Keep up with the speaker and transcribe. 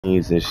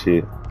and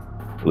shit.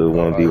 Little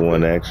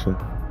 1v1 action.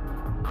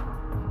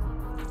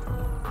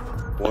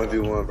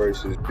 1v1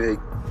 versus Big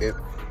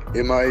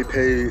MIA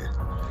paid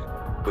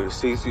with a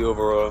 60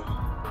 overall.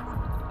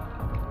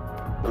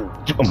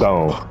 I'm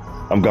gone.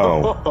 I'm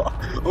gone.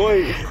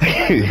 Wait.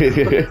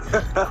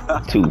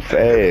 Too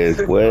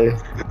fast, boy.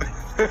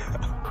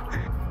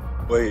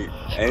 Wait,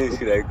 I didn't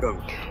see that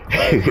coming.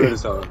 Alright, put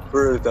this on.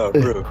 Put it down,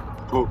 bro.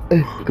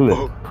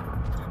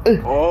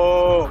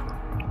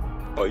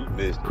 Oh, you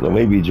missed it. Well,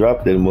 maybe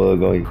drop that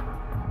mug on you.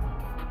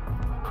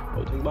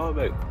 Oh, take the ball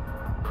back.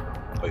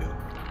 Oh, yeah.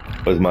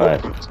 What's mine?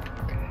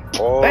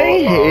 Oh,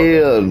 hey,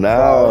 hell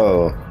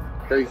no.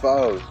 3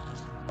 fouls.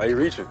 Are you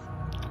reaching?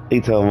 He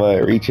talking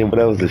about reaching, but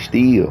that was a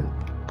steal.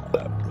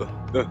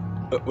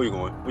 Where you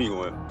going? Where you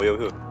going? Way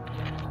over here.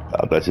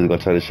 I thought you was gonna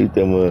try to shoot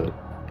that mug.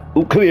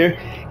 Ooh, come here.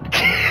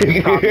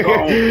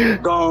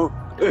 Go.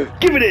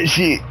 Give me that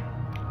shit.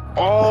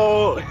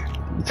 Oh.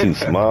 Too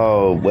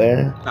small,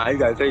 boy. Nah, you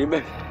gotta take it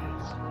back.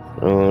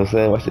 You know what I'm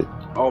saying? Watch it.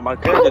 Oh, my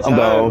character's I'm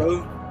tired, gone.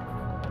 bro.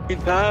 He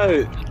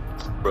tired.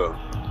 Bro.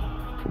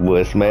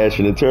 Boy,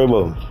 smashing the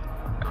turbo.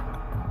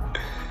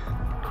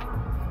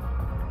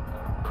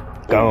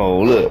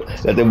 Gone, look.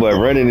 Got that boy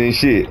running and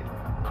shit.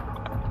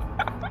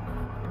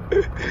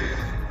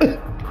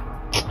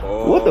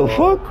 What the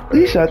fuck?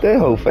 He shot that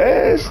hoe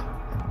fast.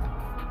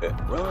 Yeah,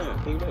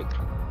 run, take it back.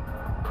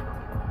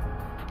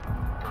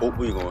 Oh,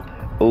 where you going?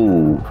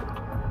 Ooh.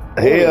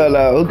 Hell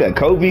no. Who got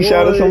Kobe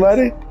shot at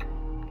somebody?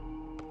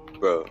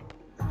 Bro.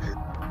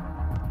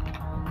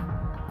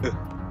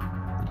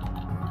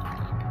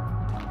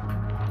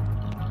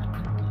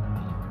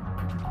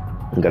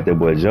 Got that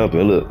boy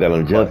jumping. Look, got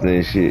him jumping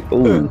and shit.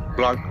 Ooh.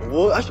 Block.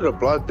 What? I should have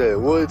blocked that.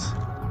 What?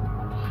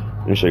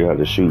 Let me show you how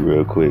to shoot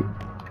real quick.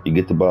 You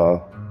get the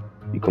ball,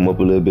 you come up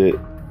a little bit,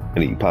 and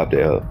then you pop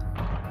that up.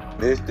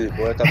 Missed it,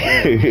 boy. Stop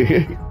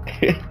playing.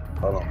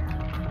 Hold on.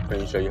 Let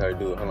me show you how to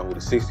do it. Hold on, with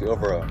a 60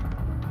 overall.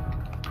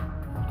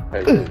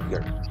 Hey,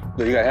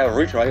 you gotta have a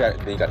reach, right?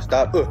 Then you gotta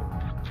stop.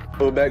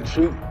 Pull back and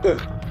shoot.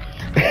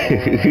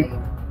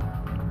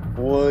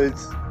 What?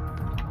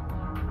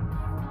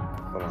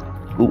 Hold on.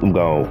 Ooh, I'm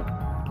gone.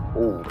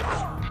 Ooh.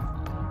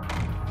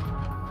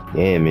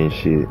 Damn, man,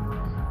 shit.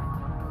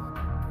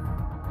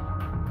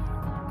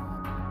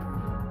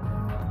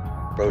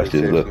 Bro, Watch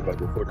he this, said look. about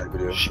the Fortnite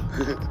video.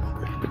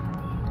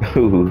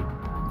 Ooh.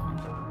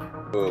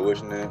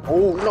 What's your name?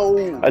 Oh, no.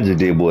 I just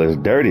did boys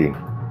dirty.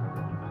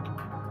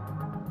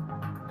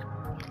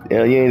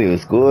 Damn, you ain't even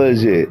scored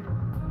yet.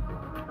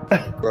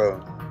 Bro.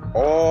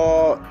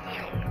 Oh.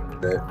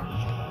 That.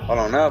 Hold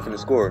on, now I'm finna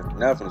score.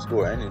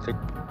 I ain't even take.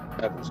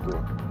 Now I'm finna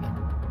score.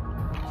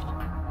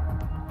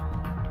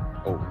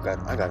 Oh,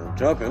 I got him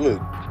jumping.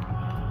 Look.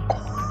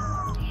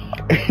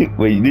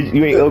 Wait,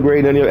 you ain't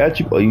upgrade on your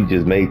attribute? Oh, you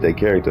just made that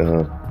character,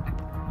 huh?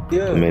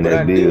 Yeah, I mean, but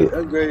that I build.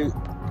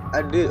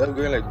 did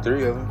upgrade like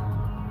 3 of them.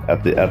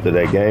 After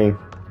that game?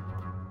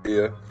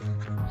 Yeah.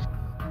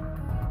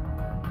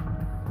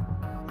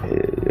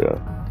 Yeah.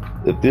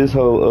 If this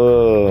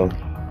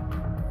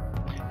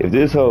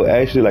whole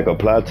actually like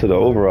apply to the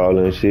overall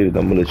and shit,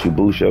 I'm gonna let you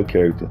boost your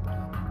character.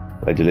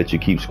 Like to let you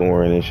keep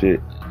scoring and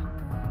shit.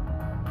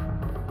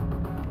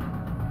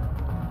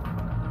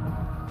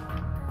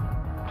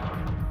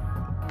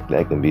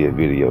 That can be a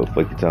video.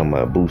 Fuck you talking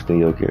about boosting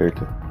your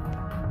character.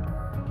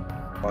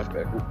 Watch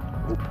back.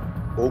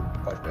 Oh,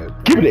 watch back.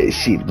 Give me that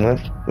shit, man.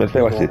 Matter of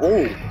fact, watch it.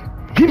 Oh.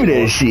 Give me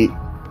that shit.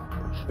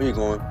 Where you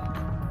going?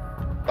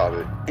 Stop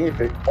it.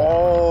 Anything.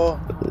 Oh.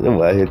 I'm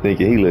out here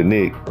thinking he little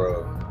Nick.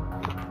 Bro.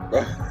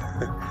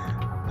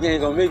 You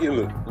ain't gonna make it.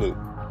 Look.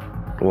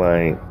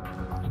 Like,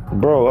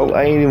 bro,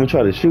 I ain't even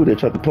try to shoot it.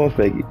 Tried to pump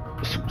fake it.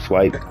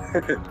 Swipe.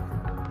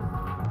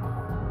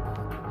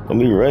 I'm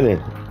be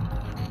running.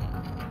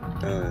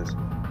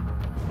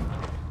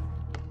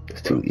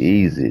 It's too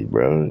easy,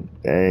 bro.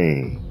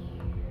 Dang.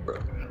 Bro.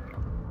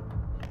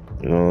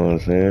 You know what I'm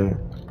saying?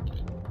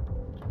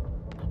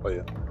 Oh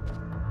yeah.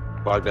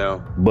 Lock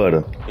down.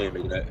 Butter. You ain't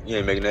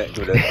making that.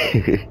 Do that.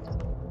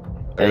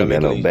 I ain't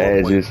got no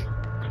badges.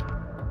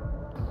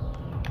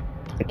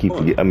 I keep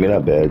forgetting. I mean,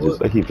 not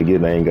badges. I keep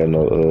forgetting I ain't got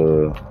no.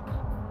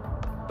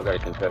 Okay,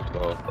 can pass the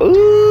ball.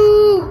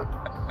 Ooh!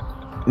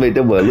 Make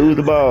that boy lose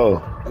the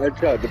ball. I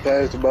tried to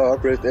pass the ball. I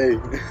pressed A.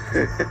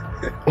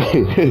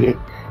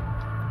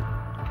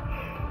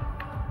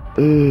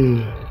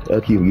 I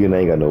keep forgetting I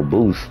ain't got no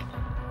boost.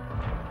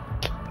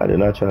 I did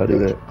not try to do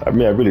that. I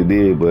mean, I really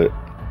did, but.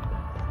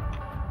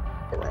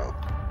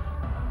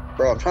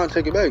 Bro, I'm trying to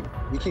take it back.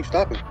 You keep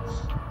stopping.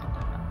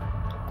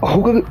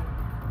 Oh, good.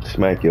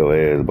 Smack your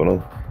ass, but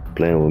don't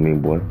playing with me,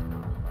 boy.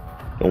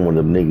 I'm one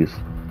of them niggas.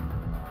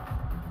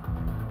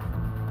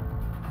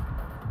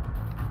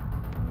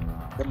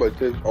 That boy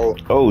take.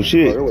 Oh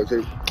shit. That boy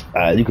take.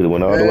 You could have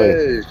went all the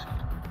way.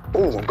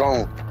 Oh, I'm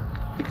gone.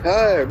 He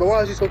tired, but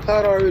why is he so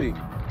tired already?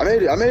 I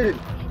made it.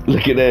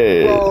 Look at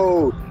that.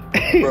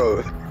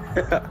 Bro.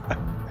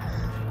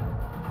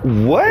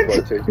 What?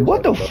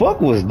 What the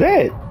fuck was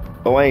that?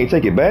 Oh, I ain't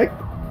take it back?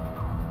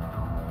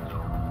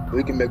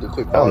 We can make a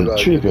quick I'm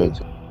tripping.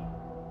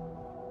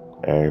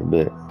 Alright,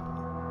 bet.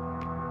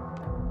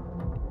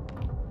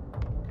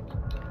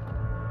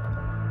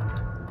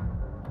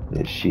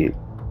 and shit.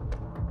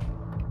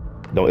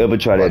 Don't ever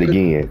try that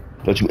again.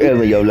 Don't you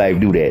ever in your life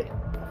do that.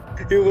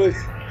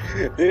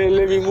 It didn't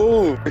let me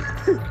move.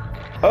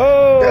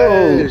 Oh!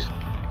 Gosh,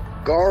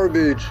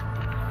 garbage.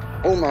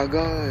 Oh my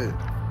god.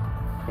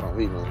 Hold on,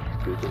 we going.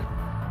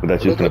 I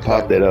thought you was gonna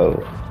pop that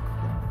out.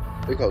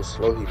 Look how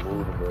slow he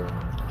moving, bro.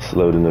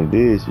 Slower than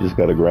this. You just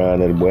gotta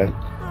grind that, boy.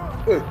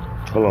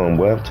 Hold on,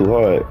 boy. Too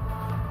hard.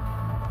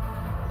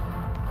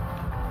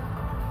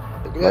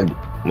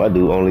 My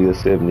dude only a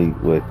 70,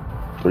 what,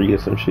 3 or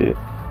some shit?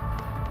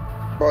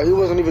 Bro, he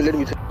wasn't even letting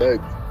me take back.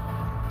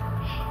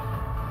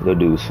 That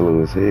dude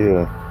slow as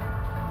hell.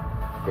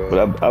 Bro.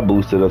 But I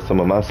boosted up some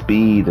of my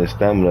speed and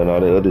stamina and all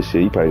that other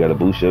shit. You probably gotta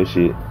boost your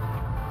shit.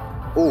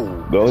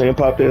 Ooh. Go ahead and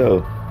pop that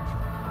hoe.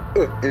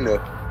 In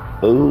there.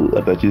 Ooh,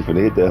 I thought you was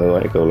finna hit that hoe.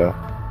 I ain't gonna lie.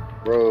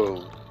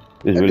 Bro.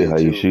 This really how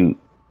you shoot.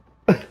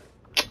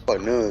 Oh,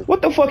 no.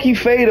 What the fuck he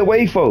fade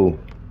away for?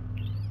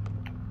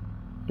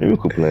 Maybe we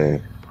could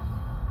play.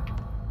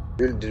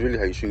 This is really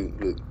how you shoot.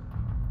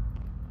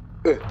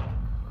 Look.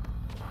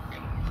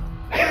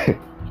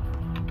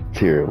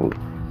 Terrible.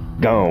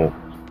 Gone.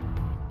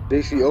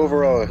 They see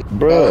overall.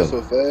 Bruh.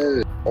 So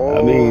fast. Oh.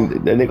 I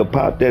mean, that nigga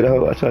popped that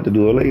hoe. I tried to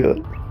do a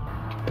layup.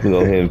 We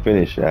go ahead and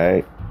finish,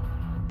 alright?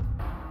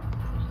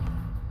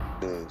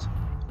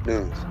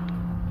 Nuns.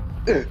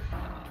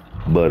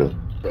 Butter.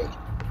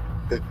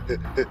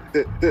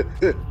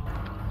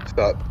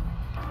 Stop.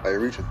 I ain't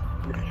reaching.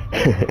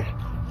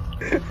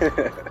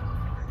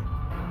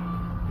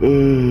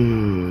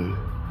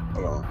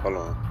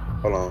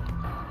 Hold on.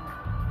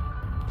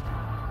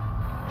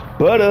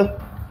 Butter.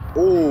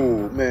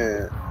 Oh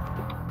man.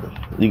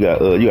 You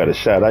got a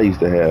shot I used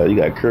to have. You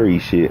got Curry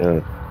shit,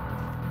 huh?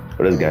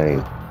 For this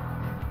game.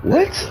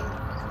 What?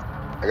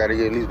 I gotta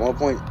get at least 1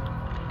 point.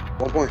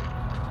 1 point.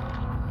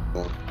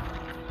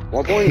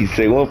 1 point. He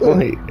say 1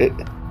 point.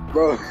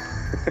 Bro.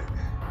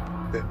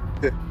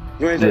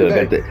 You ain't take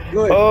it back.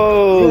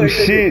 Oh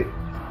shit.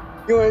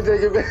 You ain't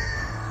take it back.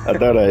 I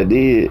thought I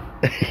did.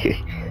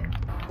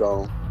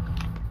 Gone.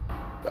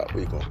 Stop.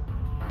 Where you going?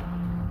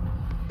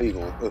 Where you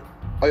going?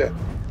 Oh yeah.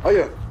 Oh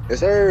yeah. Yes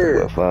sir.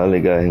 Well, I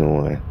finally got him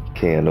one.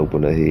 Can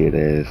open the head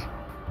ass.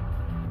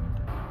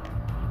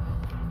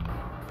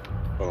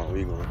 Hold on, where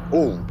you going?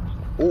 Ooh.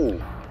 Oh.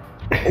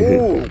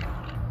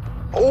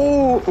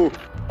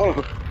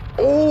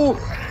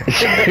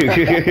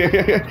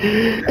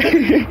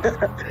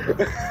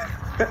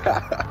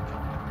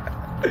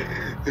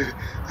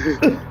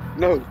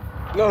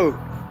 No.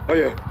 Oh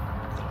yeah.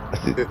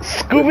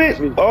 Scoop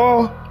it.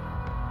 Oh.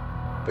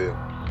 Oh yeah.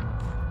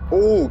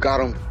 Oh, got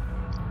him.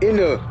 In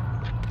the.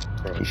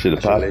 You should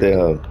have popped that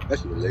hoe. That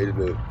should have laid it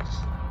up.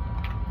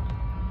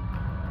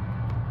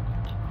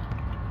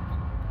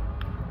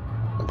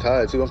 I'm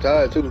tired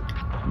too.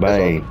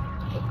 Bang.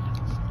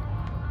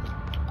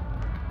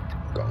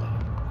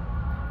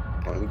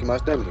 Gone. Let me get my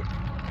stamina.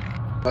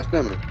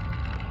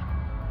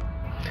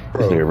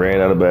 This nigga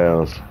ran out of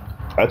bounds.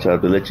 I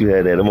tried to let you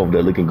have that. I'm over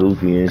there looking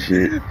goofy and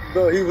shit.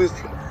 Bro,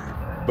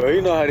 Bro,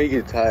 you know how they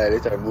get tired. They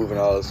start moving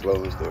all slow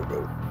and stuff,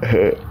 bro.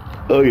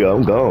 Oh yeah,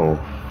 I'm gone.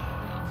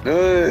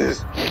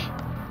 Nice.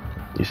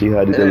 You see how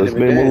I did that little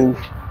spin move?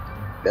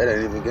 That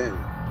ain't even game.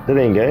 That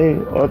ain't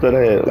game. Oh, I thought I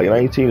had like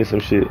 19 or some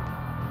shit.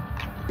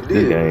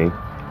 This game.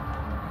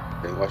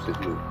 Hey, watch this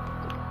move.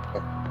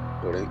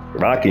 No, it ain't.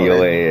 Rocking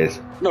your ass.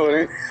 No,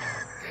 it ain't.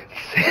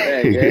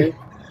 That ain't game.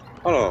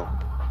 Hold on.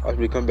 Watch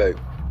me come back.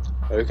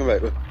 Come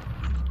back.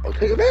 Oh,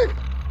 take it back.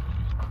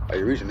 Are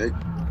you reaching, Nick?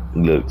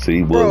 Look, see,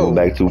 he wasn't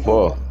back too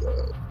far.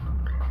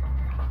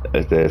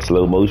 That's that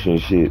slow motion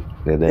shit.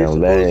 That damn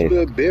lag.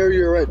 There's a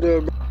barrier right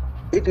there, bro.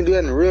 You can do that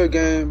in the real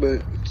game,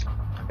 but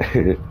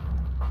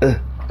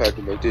I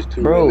can make this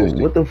too bro,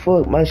 realistic. what the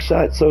fuck? My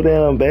shot so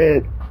damn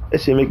bad. That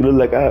shit make it look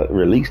like I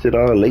released it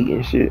all late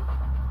and shit.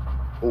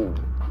 Oh,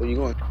 where you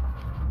going?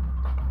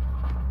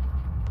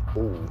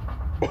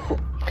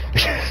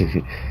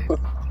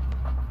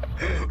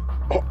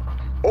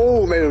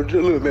 Oh, made him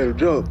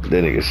jump.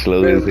 That nigga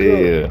slow as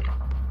hell.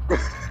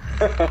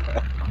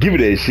 Give me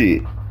that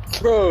shit.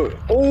 Bro,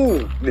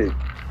 Nick.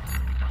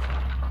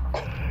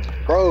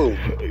 Bro.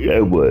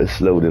 That boy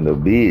slow than a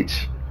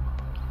bitch.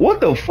 What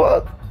the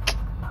fuck?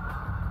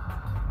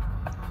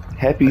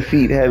 Happy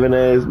feet having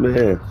ass,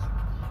 man.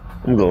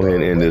 I'm going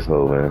ahead and end this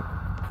whole, man.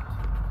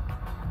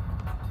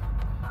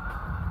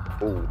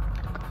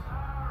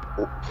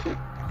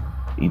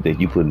 You think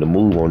you putting the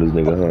move on this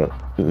nigga, huh?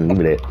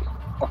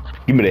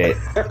 Give me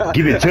that.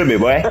 Give it to me,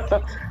 boy.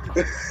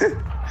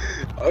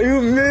 Oh,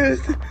 you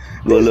missed.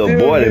 You're a little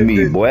boy to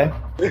me, boy.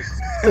 You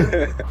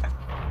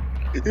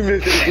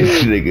missed it.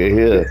 This nigga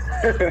here.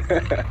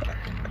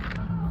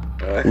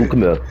 Ooh,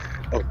 come here.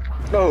 Oh,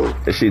 no.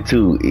 That shit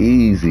too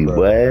easy,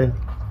 boy.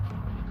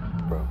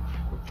 Bro.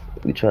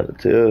 You trying to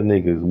tell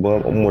niggas,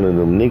 boy, I'm one of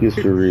them niggas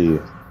for real.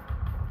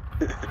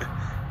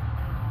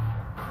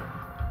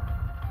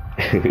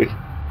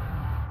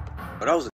 But I was